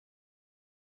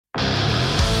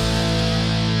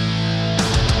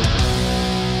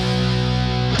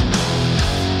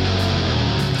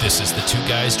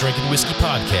Guys Drinking Whiskey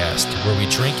podcast, where we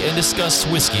drink and discuss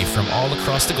whiskey from all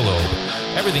across the globe.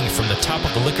 Everything from the top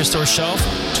of the liquor store shelf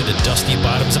to the dusty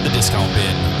bottoms of the discount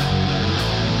bin.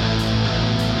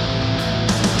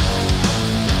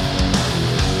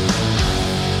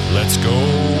 Let's go.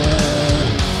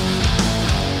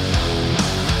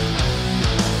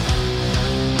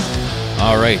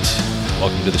 All right,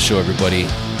 welcome to the show, everybody.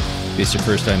 If it's your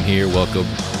first time here, welcome.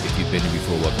 If you've been here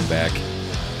before, welcome back.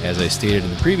 As I stated in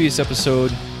the previous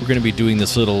episode, we're going to be doing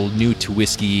this little new to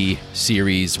whiskey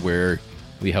series where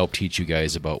we help teach you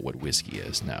guys about what whiskey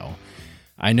is. Now,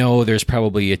 I know there's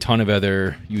probably a ton of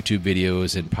other YouTube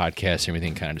videos and podcasts and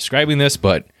everything kind of describing this,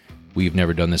 but we've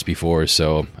never done this before,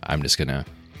 so I'm just going to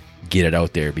get it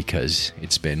out there because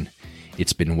it's been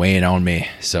weighing on me,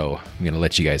 so I'm going to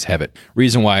let you guys have it.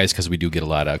 Reason why is because we do get a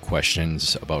lot of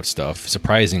questions about stuff.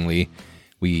 Surprisingly,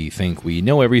 we think we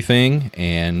know everything,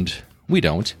 and we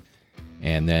don't.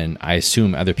 And then I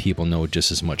assume other people know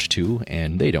just as much too,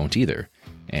 and they don't either.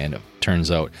 And it turns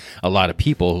out a lot of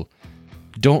people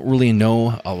don't really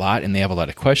know a lot, and they have a lot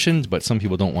of questions, but some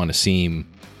people don't want to seem,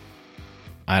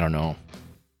 I don't know,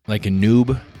 like a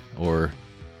noob or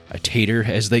a tater,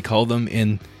 as they call them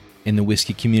in the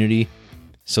whiskey community.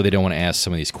 So they don't want to ask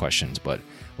some of these questions. But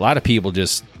a lot of people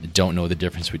just don't know the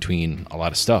difference between a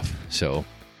lot of stuff. So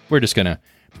we're just going to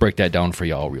break that down for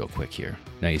y'all real quick here.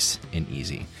 Nice and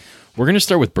easy. We're going to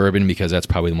start with bourbon because that's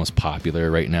probably the most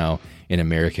popular right now in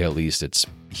America, at least. It's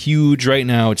huge right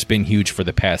now. It's been huge for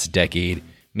the past decade,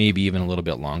 maybe even a little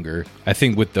bit longer. I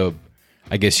think with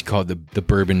I guess you call it the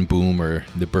bourbon boom or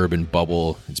the bourbon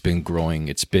bubble, it's been growing.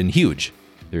 It's been huge.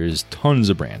 There's tons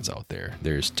of brands out there.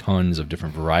 There's tons of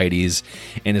different varieties,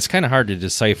 and it's kind of hard to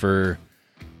decipher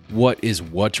what is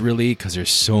what really because there's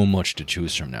so much to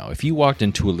choose from now. If you walked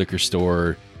into a liquor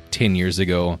store 10 years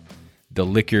ago, the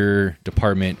liquor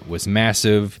department was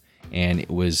massive, and it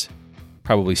was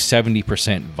probably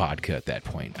 70% vodka at that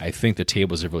point. I think the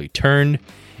tables have really turned,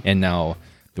 and now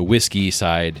the whiskey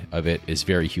side of it is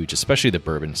very huge, especially the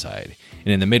bourbon side.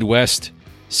 And in the Midwest,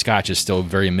 Scotch is still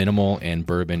very minimal, and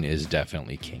bourbon is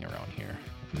definitely king around here.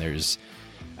 And there's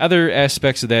other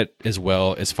aspects of that as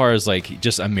well, as far as like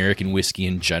just American whiskey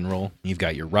in general. You've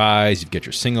got your rye, you've got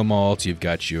your single malts, you've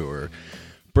got your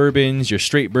bourbons, your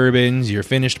straight bourbons, your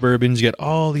finished bourbons, you got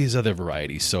all these other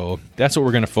varieties. So that's what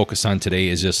we're going to focus on today,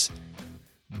 is just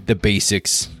the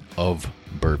basics of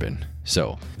bourbon.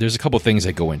 So there's a couple things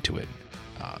that go into it.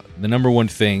 The number one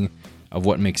thing of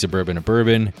what makes a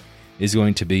bourbon is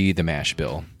going to be the mash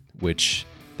bill, which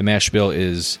the mash bill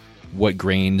is what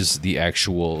grains the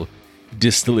actual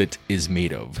distillate is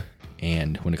made of.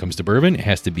 And when it comes to bourbon, it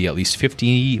has to be at least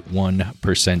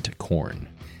 51% corn.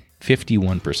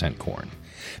 51% corn.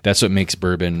 That's what makes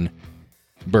bourbon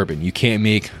bourbon. You can't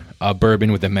make a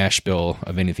bourbon with a mash bill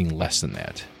of anything less than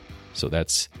that. So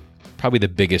that's probably the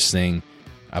biggest thing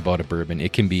about a bourbon.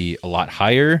 It can be a lot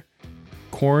higher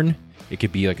corn. It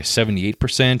could be like a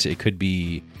 78%. It could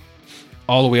be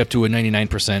all the way up to a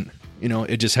 99%. You know,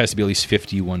 it just has to be at least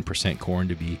 51% corn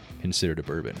to be considered a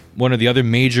bourbon. One of the other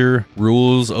major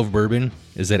rules of bourbon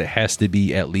is that it has to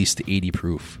be at least 80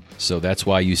 proof. So that's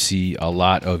why you see a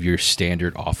lot of your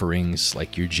standard offerings,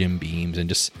 like your Jim Beams and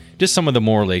just some of the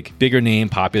more like bigger name,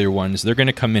 popular ones. They're going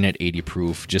to come in at 80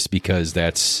 proof just because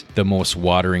that's the most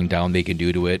watering down they can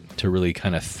do to it to really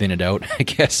kind of thin it out. I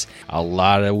guess a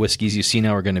lot of whiskeys you see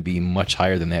now are going to be much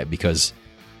higher than that because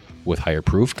with higher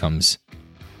proof comes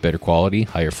better quality,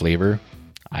 higher flavor.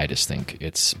 I just think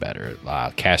it's better.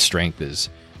 Cask strength is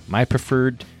my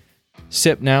preferred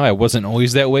sip now. I wasn't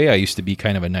always that way. I used to be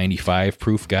kind of a 95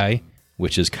 proof guy,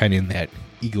 which is kind of in that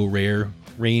Eagle Rare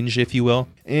range, if you will.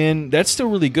 And that's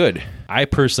still really good. I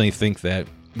personally think that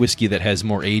whiskey that has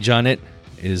more age on it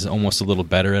is almost a little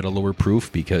better at a lower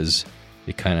proof because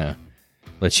it kind of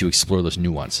lets you explore those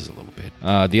nuances a little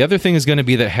bit. The other thing is going to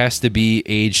be that it has to be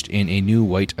aged in a new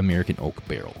white American oak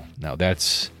barrel. Now,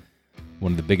 that's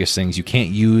one of the biggest things. You can't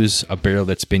use a barrel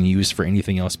that's been used for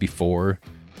anything else before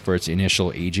for its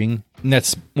initial aging. And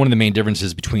that's one of the main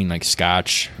differences between like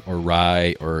Scotch or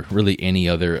rye or really any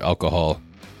other alcohol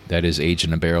that is aged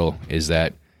in a barrel is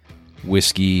that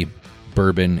whiskey,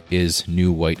 bourbon is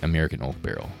new white American oak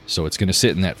barrel. So it's going to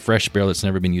sit in that fresh barrel that's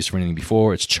never been used for anything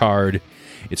before. It's charred.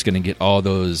 It's going to get all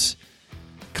those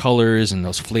colors and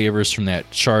those flavors from that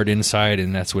charred inside,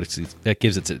 and that's what that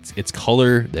gives it its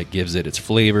color, that gives it its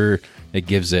flavor, that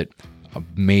gives it a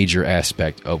major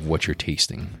aspect of what you're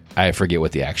tasting. I forget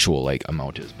what the actual like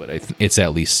amount is, but it's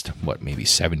at least maybe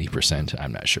 70%.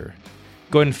 I'm not sure.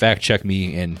 Go ahead and fact check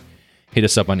me and hit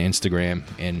us up on Instagram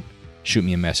and shoot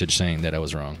me a message saying that I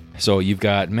was wrong. So you've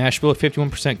got mash bill at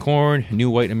 51% corn, new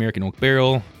white American oak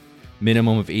barrel.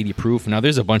 minimum of 80 proof. Now,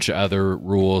 there's a bunch of other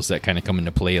rules that kind of come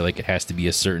into play, like it has to be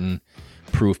a certain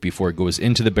proof before it goes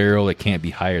into the barrel. It can't be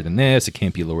higher than this. It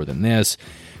can't be lower than this.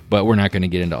 But we're not going to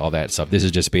get into all that stuff. This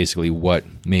is just basically what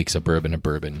makes a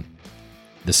bourbon,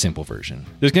 the simple version.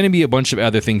 There's going to be a bunch of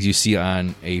other things you see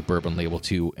on a bourbon label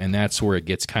too, and that's where it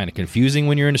gets kind of confusing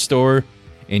when you're in a store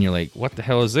and you're like, what the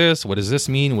hell is this? What does this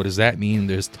mean? What does that mean?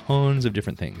 There's tons of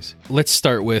different things. Let's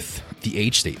start with the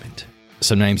age statement.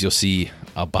 Sometimes you'll see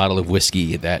a bottle of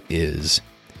whiskey that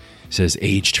says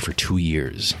aged for 2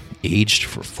 years, aged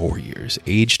for 4 years,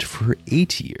 aged for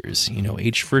 8 years,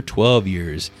 aged for 12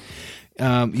 years.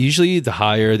 Usually the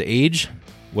higher the age,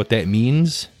 what that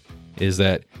means is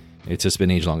that it's just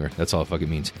been aged longer. That's all it fucking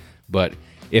means. But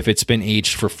if it's been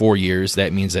aged for 4 years,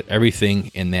 that means that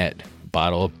everything in that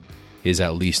bottle is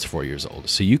at least 4 years old.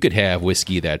 So you could have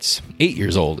whiskey that's 8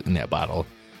 years old in that bottle,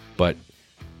 but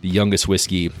the youngest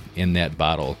whiskey in that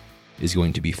bottle is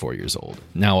going to be 4 years old.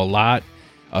 Now, a lot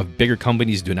of bigger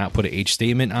companies do not put an age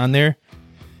statement on there,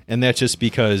 and that's just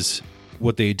because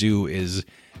what they do is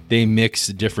they mix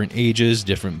different ages,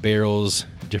 different barrels,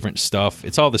 different stuff.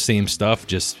 It's all the same stuff,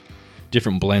 just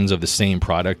different blends of the same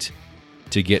product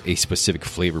to get a specific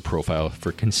flavor profile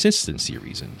for consistency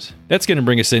reasons. That's going to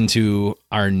bring us into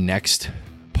our next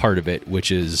part of it,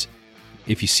 which is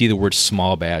if you see the word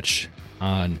small batch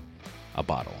on a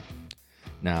bottle.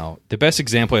 Now, the best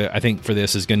example I think for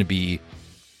this is going to be,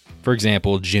 for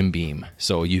example, Jim Beam.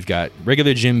 So you've got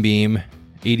regular Jim Beam,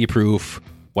 80 proof,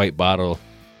 white bottle.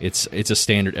 It's a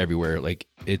standard everywhere. Like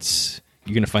you're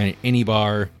going to find it any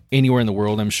bar, anywhere in the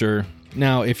world, I'm sure.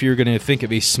 Now, if you're going to think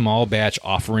of a small batch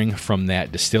offering from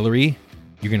that distillery,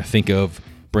 you're going to think of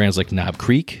brands like Knob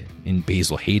Creek and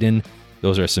Basil Hayden.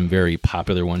 Those are some very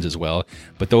popular ones as well.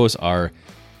 But those are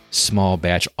small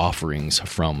batch offerings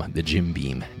from the Jim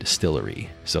Beam distillery.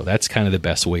 So that's kind of the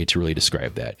best way to really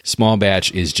describe that. Small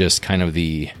batch is just kind of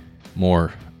the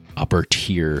more upper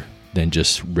tier than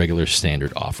just regular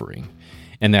standard offering.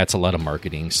 And that's a lot of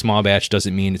marketing. Small batch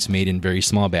doesn't mean it's made in very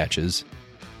small batches.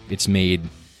 It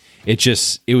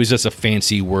was just a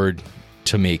fancy word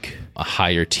to make a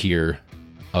higher tier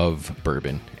of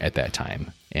bourbon at that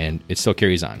time. And it still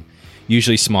carries on.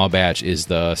 Usually small batch is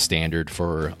the standard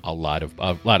for a lot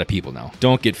of people now.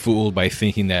 Don't get fooled by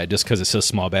thinking that just because it says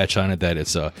small batch on it that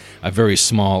it's a very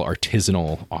small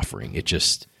artisanal offering. It's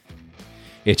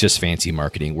just fancy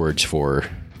marketing words for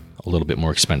a little bit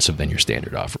more expensive than your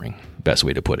standard offering. Best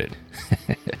way to put it.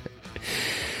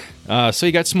 So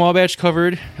you got small batch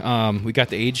covered. We got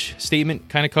the age statement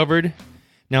kind of covered.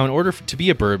 Now, in order to be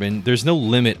a bourbon, there's no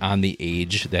limit on the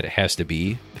age that it has to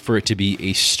be. For it to be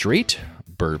a straight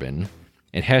bourbon,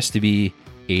 it has to be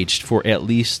aged for at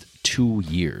least 2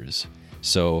 years.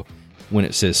 So when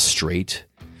it says straight,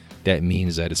 that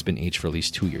means that it's been aged for at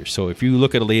least 2 years. So if you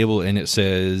look at a label and it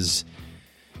says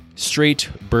straight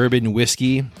bourbon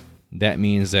whiskey, that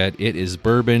means that it is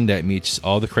bourbon that meets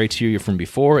all the criteria from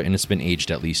before and it's been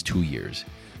aged at least 2 years.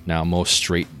 Now, most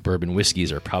straight bourbon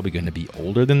whiskeys are probably going to be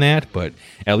older than that, but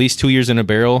at least 2 years in a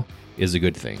barrel is a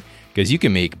good thing. Because you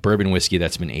can make bourbon whiskey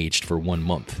that's been aged for 1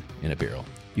 month in a barrel.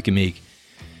 You can make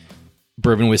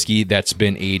bourbon whiskey that's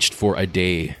been aged for a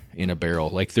day in a barrel.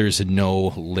 Like, there's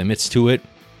no limits to it.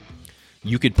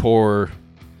 You could pour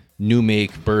new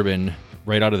make bourbon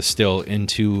right out of the still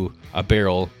into a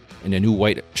barrel, in a new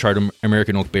white charred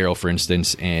American oak barrel, for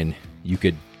instance, and you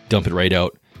could dump it right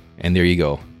out, and there you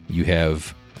go. You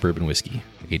have bourbon whiskey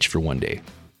aged for 1 day.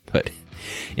 But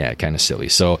yeah, kind of silly.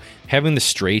 So having the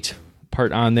straight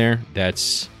part on there,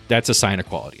 that's a sign of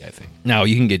quality, I think. Now,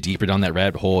 you can get deeper down that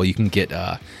rabbit hole. You can get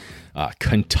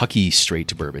Kentucky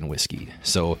straight bourbon whiskey.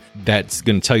 So that's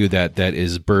going to tell you that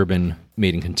is bourbon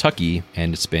made in Kentucky,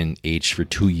 and it's been aged for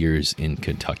 2 years in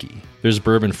Kentucky. There's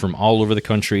bourbon from all over the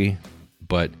country,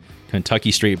 but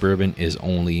Kentucky straight bourbon is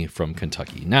only from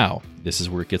Kentucky. Now, this is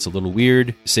where it gets a little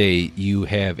weird. Say you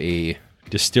have a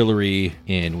distillery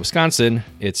in Wisconsin.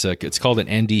 It's called an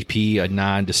NDP, a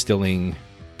non-distilling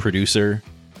producer.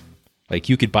 Like,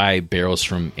 you could buy barrels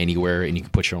from anywhere and you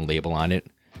can put your own label on it.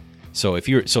 So if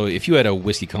you had a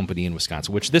whiskey company in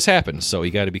Wisconsin, which this happens, so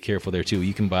you got to be careful there too.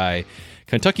 You can buy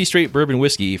Kentucky straight bourbon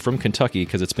whiskey from Kentucky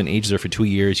because it's been aged there for 2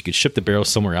 years. You could ship the barrels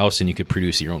somewhere else and you could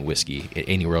produce your own whiskey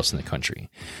anywhere else in the country.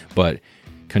 But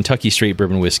Kentucky straight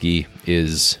bourbon whiskey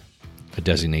is a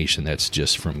designation that's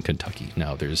just from Kentucky.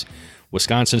 Now, there's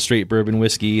Wisconsin straight bourbon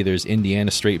whiskey, there's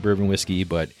Indiana straight bourbon whiskey,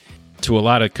 but to a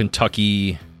lot of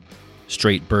Kentucky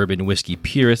straight bourbon whiskey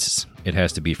purists, it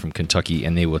has to be from Kentucky,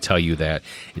 and they will tell you that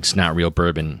it's not real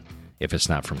bourbon if it's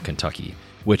not from Kentucky,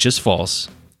 which is false.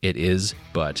 it is,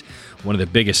 but one of the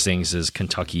biggest things is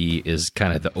Kentucky is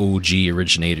kind of the OG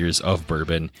originators of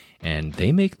bourbon, and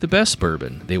they make the best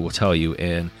bourbon, they will tell you.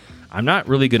 And I'm not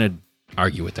really going to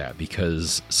argue with that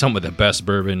because some of the best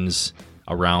bourbons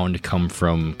around come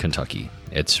from Kentucky.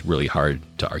 It's really hard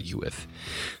to argue with.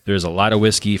 There's a lot of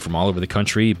whiskey from all over the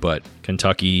country, but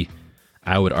Kentucky,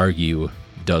 I would argue,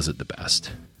 does it the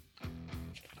best.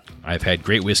 I've had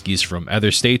great whiskeys from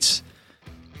other states,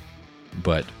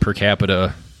 but per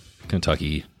capita,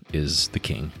 Kentucky is the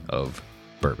king of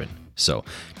bourbon. So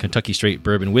Kentucky Straight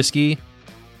Bourbon Whiskey,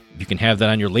 if you can have that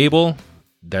on your label,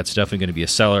 that's definitely going to be a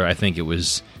seller. I think it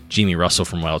was Jamie Russell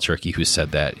from Wild Turkey who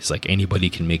said that. It's like anybody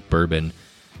can make bourbon,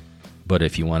 but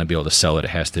if you want to be able to sell it,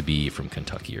 it has to be from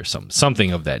Kentucky or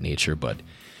something of that nature, but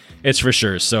it's for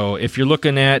sure. So if you're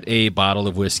looking at a bottle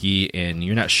of whiskey and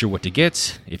you're not sure what to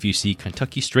get, if you see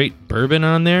Kentucky Straight Bourbon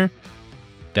on there,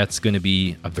 that's going to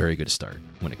be a very good start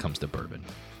when it comes to bourbon.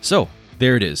 So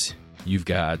there it is. You've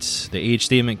got the age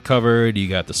statement covered, you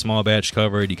got the small batch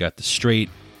covered, you got the straight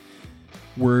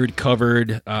word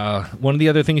covered. One of the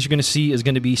other things you're going to see is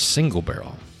going to be single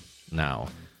barrel. Now,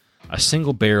 a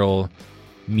single barrel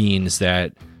means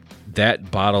that that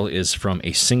bottle is from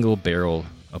a single barrel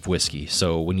of whiskey.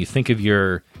 So when you think of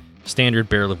your standard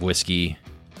barrel of whiskey,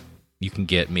 you can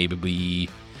get maybe,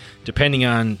 depending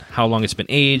on how long it's been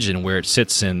aged and where it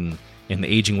sits in the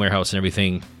aging warehouse and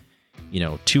everything,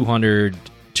 200,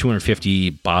 250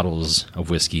 bottles of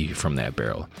whiskey from that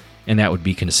barrel. And that would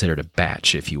be considered a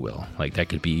batch, if you will. Like that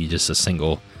could be just a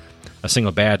single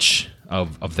batch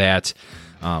of that.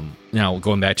 Now,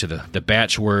 going back to the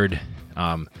batch word,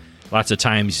 lots of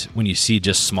times when you see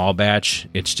just small batch,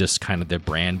 it's just kind of their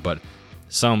brand, but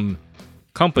some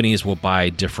companies will buy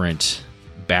different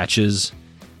batches,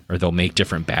 or they'll make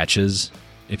different batches,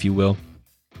 if you will.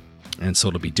 And so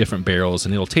it'll be different barrels,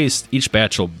 and it'll taste, each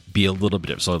batch will be a little bit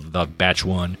different. So the batch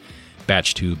 1,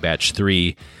 batch 2, batch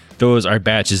 3, those are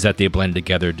batches that they blend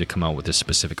together to come out with a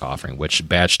specific offering, which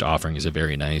batched offerings are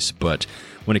very nice. But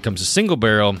when it comes to single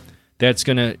barrel, that's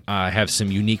going to have some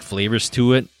unique flavors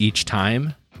to it each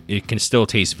time. It can still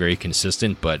taste very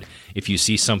consistent, but if you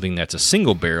see something that's a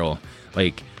single barrel,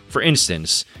 like for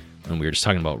instance, when we were just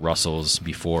talking about Russell's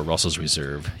before, Russell's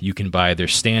Reserve, you can buy their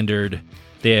standard.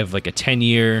 They have like a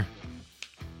 10-year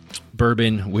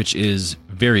bourbon, which is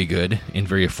very good and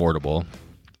very affordable.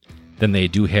 Then they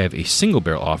do have a single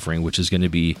barrel offering, which is going to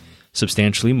be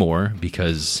substantially more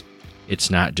because it's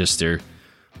not just their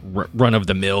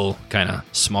run-of-the-mill kind of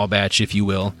small batch, if you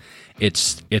will.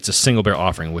 It's a single barrel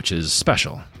offering, which is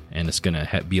special, and it's going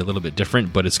to be a little bit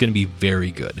different, but it's going to be very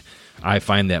good. I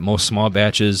find that most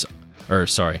most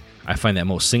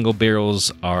single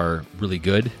barrels are really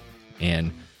good,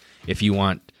 and if you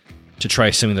want to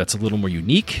try something that's a little more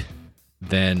unique,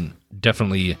 then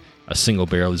definitely a single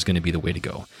barrel is going to be the way to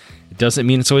go. It doesn't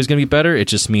mean it's always going to be better, it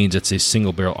just means it's a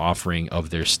single barrel offering of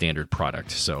their standard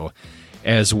product. So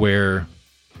as where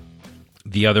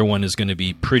the other one is going to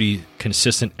be pretty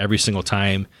consistent every single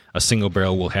time, a single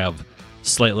barrel will have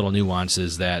slight little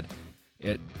nuances that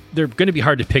they're going to be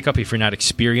hard to pick up if you're not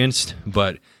experienced,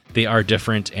 but they are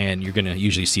different, and you're going to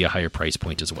usually see a higher price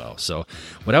point as well. So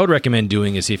what I would recommend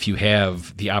doing is if you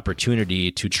have the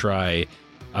opportunity to try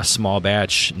a small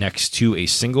batch next to a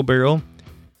single barrel,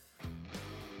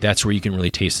 that's where you can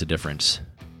really taste the difference.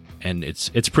 And it's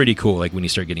pretty cool. Like when you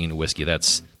start getting into whiskey,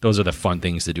 those are the fun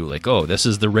things to do. Like, oh, this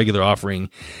is the regular offering.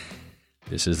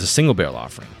 This is the single barrel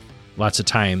offering. Lots of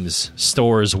times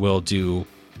stores will do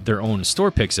their own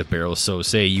store picks of barrels. So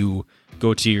say you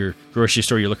go to your grocery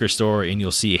store, your liquor store, and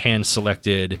you'll see hand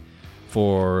selected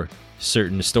for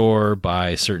certain store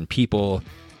by certain people.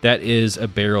 That is a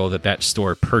barrel that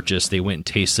store purchased. They went and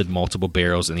tasted multiple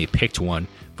barrels and they picked one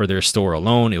for their store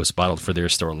alone. It was bottled for their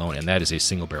store alone, and that is a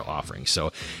single barrel offering.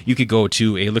 So you could go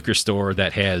to a liquor store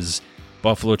that has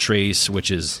Buffalo Trace,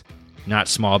 which is not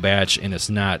small batch and it's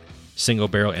not single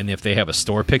barrel, and if they have a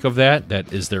store pick of that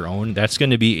is their own, that's going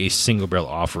to be a single barrel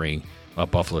offering of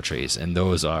Buffalo Trace, and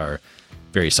those are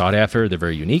very sought after, they're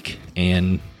very unique,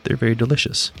 and they're very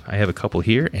delicious. I have a couple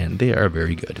here, and they are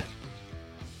very good.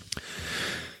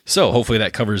 So hopefully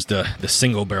that covers the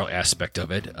single barrel aspect of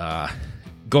it.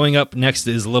 Going up next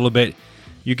is a little bit,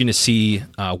 you're going to see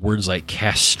words like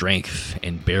cask strength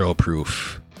and barrel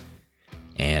proof,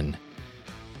 and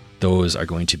those are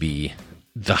going to be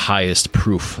the highest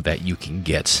proof that you can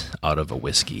get out of a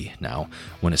whiskey. Now,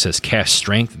 when it says cask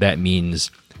strength, that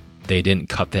means they didn't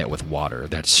cut that with water.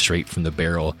 That's straight from the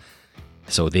barrel.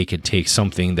 So they could take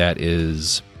something that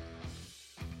is,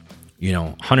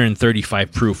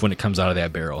 135 proof when it comes out of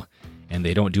that barrel, and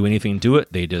they don't do anything to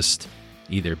it. They just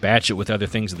either batch it with other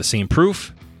things of the same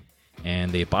proof,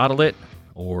 and they bottle it,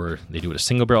 or they do it a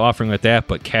single barrel offering like that,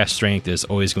 but cask strength is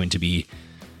always going to be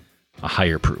a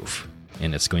higher proof,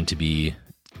 and it's going to be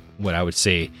what I would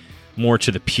say more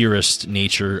to the purest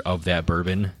nature of that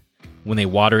bourbon. When they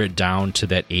water it down to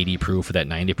that 80 proof or that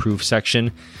 90 proof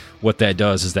section, what that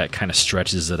does is that kind of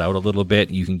stretches it out a little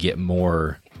bit. You can get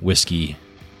more whiskey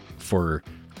for,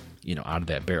 out of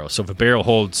that barrel. So if a barrel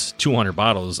holds 200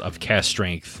 bottles of cask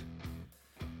strength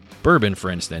bourbon, for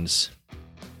instance,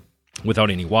 without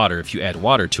any water, if you add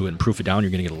water to it and proof it down,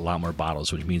 you're going to get a lot more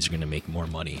bottles, which means you're going to make more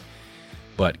money.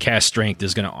 But cask strength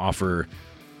is going to offer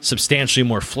substantially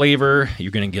more flavor.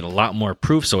 You're going to get a lot more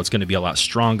proof, so it's going to be a lot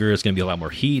stronger. It's going to be a lot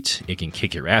more heat. It can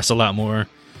kick your ass a lot more.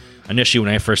 Initially,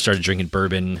 when I first started drinking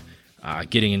bourbon,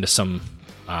 getting into some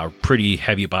pretty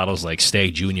heavy bottles like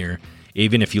Stag Junior,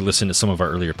 even if you listen to some of our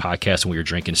earlier podcasts when we were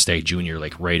drinking Stag Junior,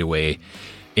 like right away,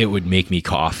 it would make me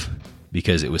cough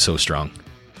because it was so strong.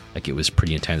 Like, it was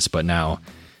pretty intense. But now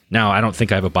I don't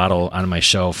think I have a bottle on my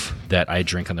shelf that I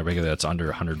drink on the regular that's under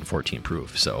 114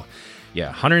 proof. So yeah,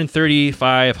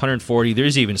 135, 140.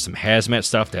 There's even some hazmat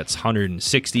stuff that's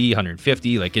 160,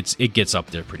 150. Like, it gets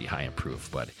up there pretty high in proof.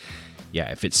 But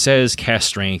yeah, if it says cask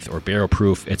strength or barrel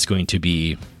proof, it's going to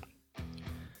be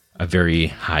a very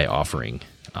high offering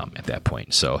at that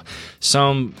point. So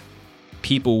some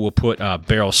people will put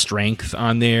barrel strength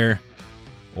on there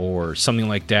or something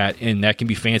like that, and that can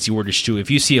be fancy wordage too.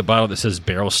 If you see a bottle that says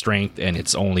barrel strength and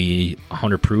it's only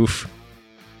 100 proof,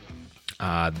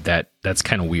 that's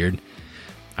kind of weird.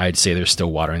 I'd say they're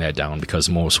still watering that down because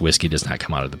most whiskey does not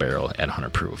come out of the barrel at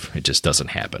 100 proof. It just doesn't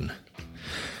happen.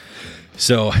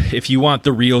 So if you want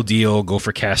the real deal, go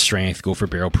for cask strength, go for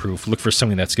barrel proof. Look for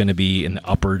something that's going to be in the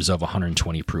upwards of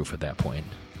 120 proof at that point.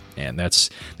 And that's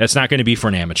not going to be for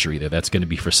an amateur either. That's going to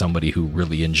be for somebody who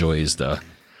really enjoys the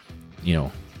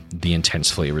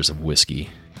intense flavors of whiskey.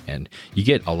 And you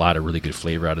get a lot of really good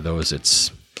flavor out of those.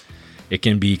 It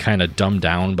can be kind of dumbed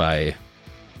down by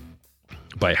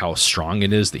how strong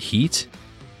it is, the heat.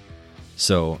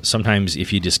 So sometimes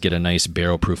if you just get a nice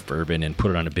barrel proof bourbon and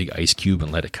put it on a big ice cube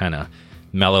and let it kind of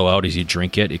mellow out as you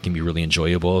drink it, it can be really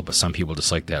enjoyable. But some people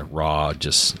just like that raw,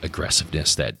 just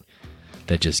aggressiveness that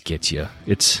just gets you.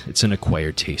 It's an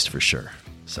acquired taste for sure.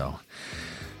 So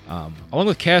along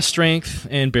with cask strength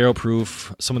and barrel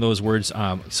proof, some of those words,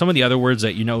 some of the other words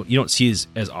that you don't see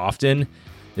as often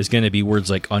is going to be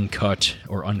words like uncut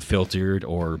or unfiltered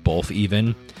or both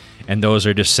even. And those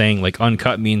are just saying, like,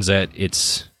 uncut means that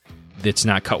it's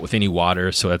not cut with any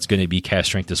water, so that's going to be cask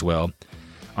strength as well.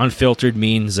 Unfiltered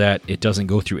means that it doesn't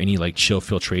go through any like chill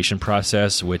filtration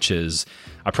process, which is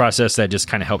a process that just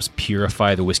kind of helps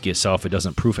purify the whiskey itself. It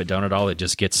doesn't proof it down at all. It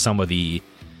just gets some of the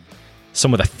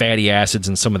fatty acids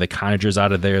and some of the conagers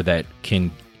out of there that can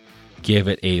give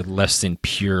it a less than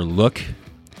pure look.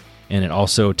 And it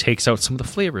also takes out some of the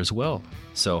flavor as well.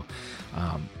 So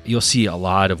you'll see a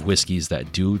lot of whiskeys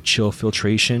that do chill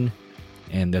filtration,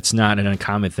 and that's not an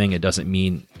uncommon thing. It doesn't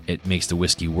mean it makes the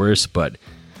whiskey worse, but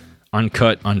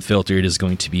uncut, unfiltered is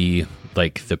going to be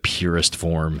like the purest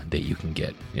form that you can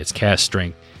get. It's cask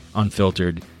strength,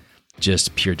 unfiltered,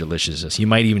 just pure deliciousness. You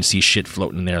might even see shit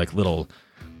floating in there, like little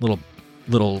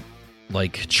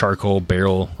like charcoal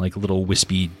barrel, like little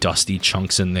wispy, dusty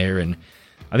chunks in there, and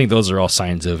I think those are all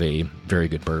signs of a very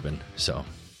good bourbon. So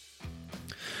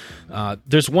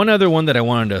there's one other one that I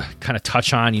wanted to kind of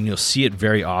touch on, and you'll see it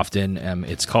very often.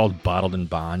 It's called Bottled and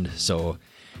Bond. So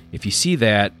if you see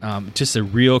that, just a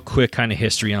real quick kind of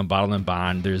history on Bottled and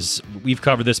Bond. We've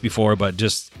covered this before, but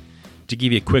just to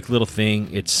give you a quick little thing,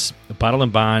 it's Bottled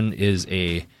and Bond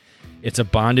it's a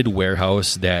bonded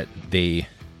warehouse that they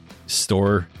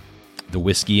store the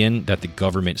whiskey in that the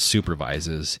government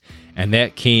supervises. And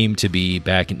that came to be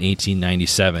back in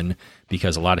 1897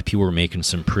 because a lot of people were making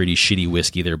some pretty shitty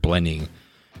whiskey. They're blending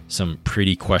some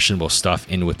pretty questionable stuff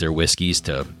in with their whiskeys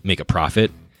to make a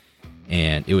profit.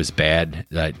 And it was bad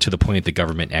to the point that the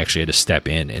government actually had to step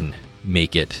in and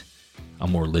make it a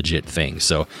more legit thing.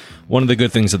 So one of the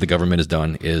good things that the government has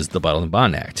done is the Bottled and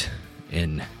Bond Act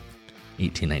in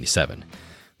 1897.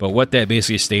 But what that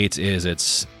basically states is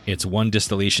it's one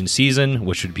distillation season,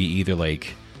 which would be either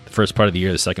like the first part of the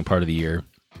year, the second part of the year,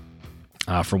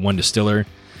 from one distiller.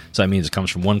 So that means it comes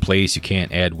from one place. You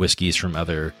can't add whiskeys from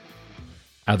other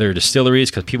distilleries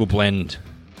because people blend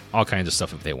all kinds of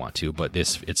stuff if they want to. But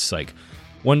it's like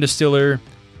one distiller,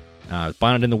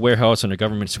 bonded in the warehouse under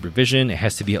government supervision. It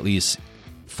has to be at least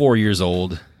 4 years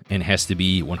old and it has to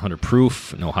be 100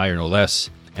 proof, no higher, no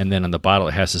less. And then on the bottle,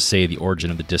 it has to say the origin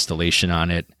of the distillation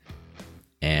on it.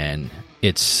 And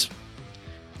it's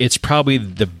probably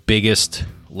the biggest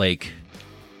like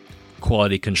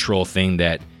quality control thing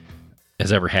that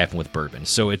has ever happened with bourbon.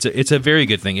 So it's a very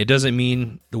good thing. It doesn't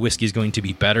mean the whiskey is going to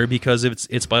be better because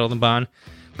it's bottled in bond,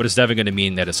 but it's definitely going to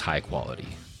mean that it's high quality.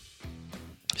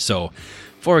 So,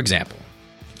 for example,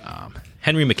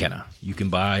 Henry McKenna. You can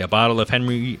buy a bottle of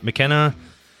Henry McKenna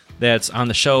that's on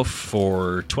the shelf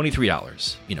for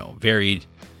 $23. Very,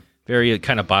 very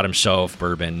kind of bottom shelf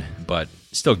bourbon, but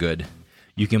still good.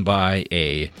 You can buy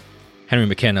a Henry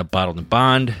McKenna bottled in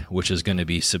bond, which is going to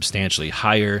be substantially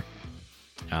higher.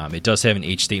 It does have an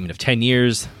age statement of 10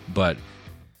 years, but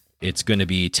it's going to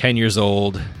be 10 years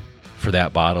old for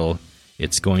that bottle.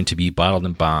 It's going to be bottled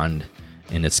in bond,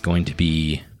 and it's going to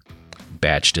be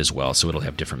batched as well, so it'll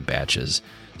have different batches.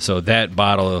 So that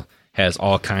bottle has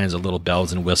all kinds of little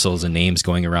bells and whistles and names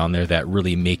going around there that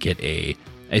really make it a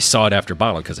sought-after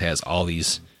bottle because it has all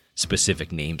these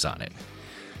specific names on it.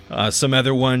 Some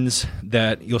other ones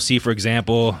that you'll see, for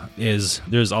example,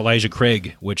 there's Elijah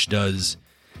Craig, which does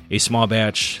a small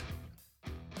batch.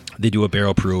 They do a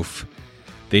barrel proof.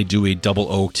 They do a double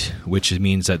oaked, which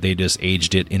means that they just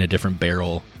aged it in a different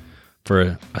barrel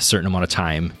for a certain amount of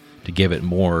time to give it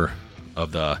more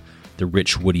of the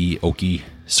rich, woody, oaky,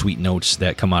 sweet notes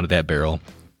that come out of that barrel.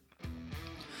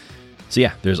 So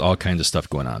yeah, there's all kinds of stuff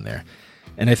going on there.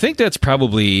 And I think that's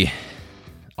probably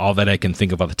all that I can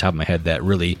think of off the top of my head that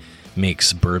really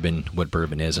makes bourbon what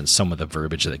bourbon is and some of the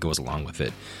verbiage that goes along with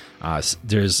it.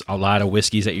 There's a lot of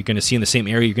whiskeys that you're going to see in the same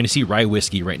area. You're going to see rye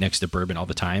whiskey right next to bourbon all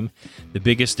the time. The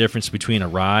biggest difference between a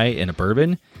rye and a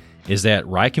bourbon is that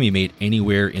rye can be made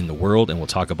anywhere in the world, and we'll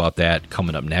talk about that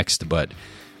coming up next. But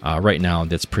right now,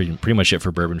 that's pretty much it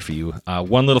for bourbon for you.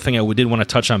 One little thing I did want to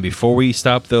touch on before we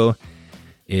stop, though,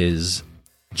 is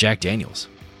Jack Daniels,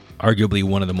 arguably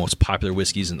one of the most popular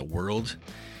whiskeys in the world.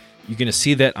 You're going to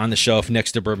see that on the shelf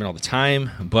next to bourbon all the time,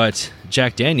 but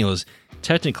Jack Daniels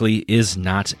technically is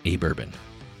not a bourbon.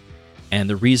 And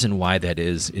the reason why that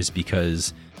is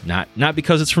because not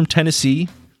because it's from Tennessee,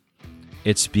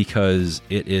 it's because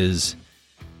it is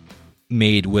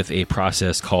made with a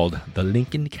process called the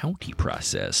Lincoln County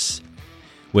process,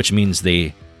 which means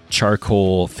they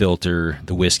charcoal filter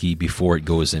the whiskey before it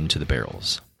goes into the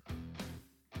barrels.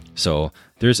 So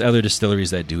there's other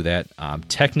distilleries that do that.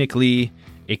 Technically,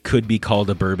 it could be called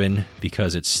a bourbon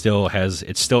because it's still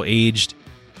aged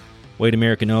white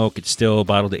American oak. It's still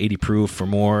bottled to 80 proof or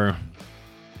more.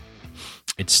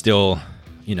 It's still,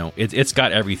 it's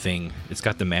got everything. It's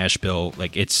got the mash bill.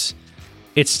 Like it's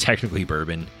technically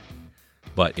bourbon,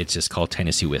 but it's just called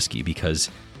Tennessee whiskey because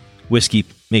whiskey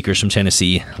makers from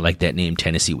Tennessee like that name,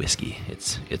 Tennessee whiskey.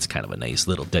 It's kind of a nice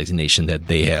little designation that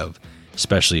they have,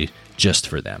 especially just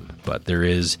for them. But there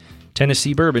is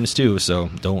Tennessee bourbons too, so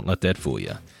don't let that fool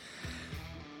you.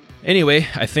 Anyway,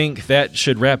 I think that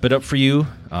should wrap it up for you.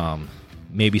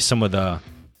 Maybe some of the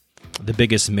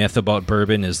biggest myth about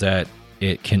bourbon is that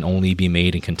it can only be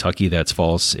made in Kentucky. That's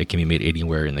false. It can be made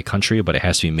anywhere in the country, but it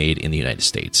has to be made in the United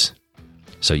States.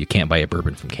 So you can't buy a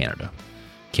bourbon from Canada.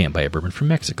 Can't buy a bourbon from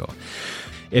Mexico.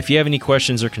 If you have any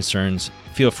questions or concerns,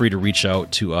 feel free to reach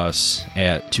out to us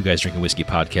at Two Guys Drinking Whiskey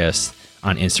Podcast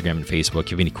on Instagram and Facebook.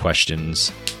 If you have any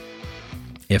questions,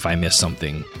 if I missed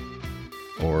something,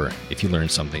 or if you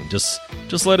learned something, just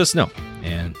let us know,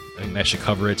 and I think that should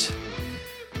cover it.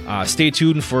 Stay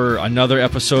tuned for another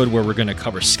episode where we're going to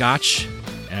cover Scotch,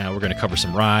 and we're going to cover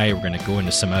some rye. We're going to go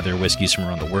into some other whiskeys from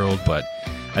around the world, but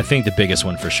I think the biggest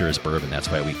one for sure is bourbon. That's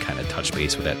why we kind of touched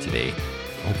base with that today.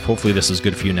 Hopefully this is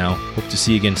good for you now. Hope to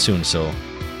see you again soon. So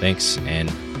thanks,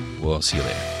 and we'll see you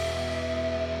later.